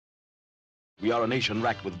We are a nation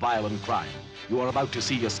racked with violent crime. You are about to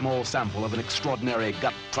see a small sample of an extraordinary,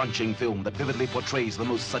 gut-crunching film that vividly portrays the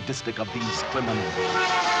most sadistic of these criminals.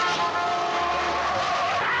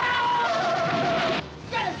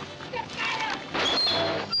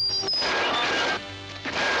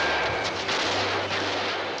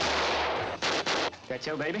 That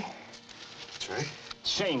your baby? That's right.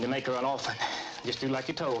 Shame to make her an orphan. Just do like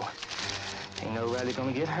you're told. Ain't no rather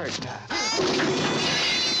gonna get hurt.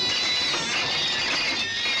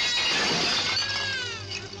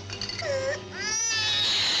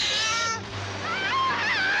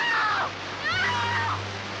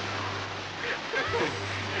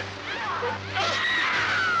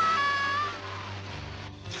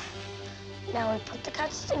 Now we put the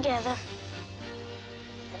cuts together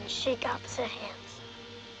and shake opposite hands.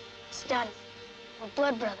 It's done. We're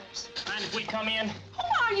blood brothers. Mind if we come in? Who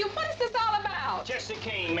are you? What is this all about? Jesse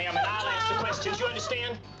Kane, ma'am, and I'll answer questions. You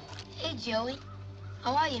understand? Hey, Joey.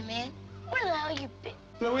 How are you, man? Where the hell you been?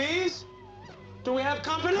 Louise? Do we have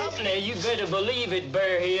company? Company, you better believe it,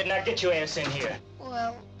 Bearhead. Now get your ass in here.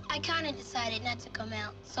 Well, I kind of decided not to come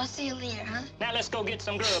out, so I'll see you later, huh? Now let's go get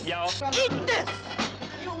some grub, y'all. Eat this!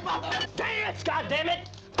 You mother... Dance, goddammit!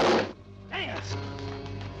 Dance!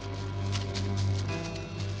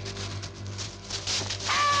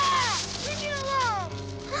 Leave me alone!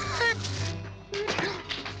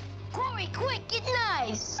 Corey, quick, get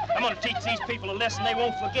nice! I'm gonna teach these people a lesson they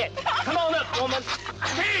won't forget. Come on up, woman.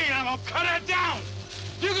 Hey, I'm gonna cut her down!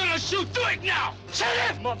 You're gonna shoot! Do it now! Shut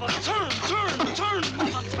up, mother! Turn, mother, turn!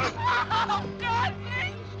 Oh, God,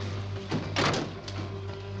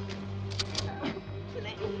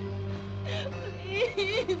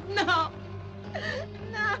 please, no.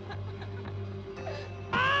 No.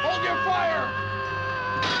 Hold your fire!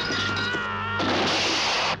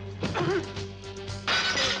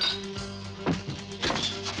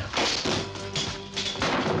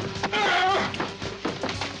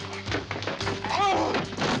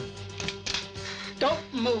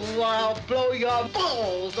 Don't move or I'll blow your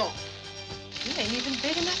balls off. You ain't even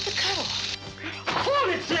big enough to cut off. Hold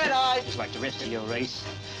it, Jedi! Just like the rest of your race.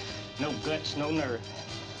 No guts, no nerve.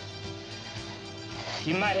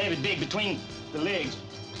 You might have it big between the legs,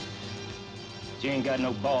 but you ain't got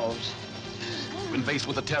no balls. When faced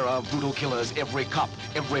with the terror of brutal killers, every cop,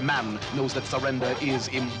 every man knows that surrender is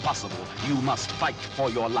impossible. You must fight for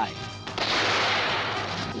your life.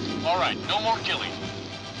 All right, no more killing.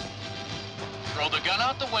 Throw the gun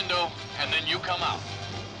out the window, and then you come out.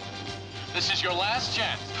 This is your last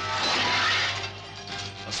chance.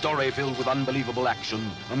 A story filled with unbelievable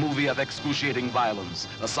action, a movie of excruciating violence,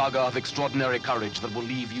 a saga of extraordinary courage that will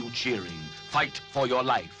leave you cheering. Fight for your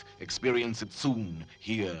life. Experience it soon,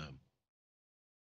 here.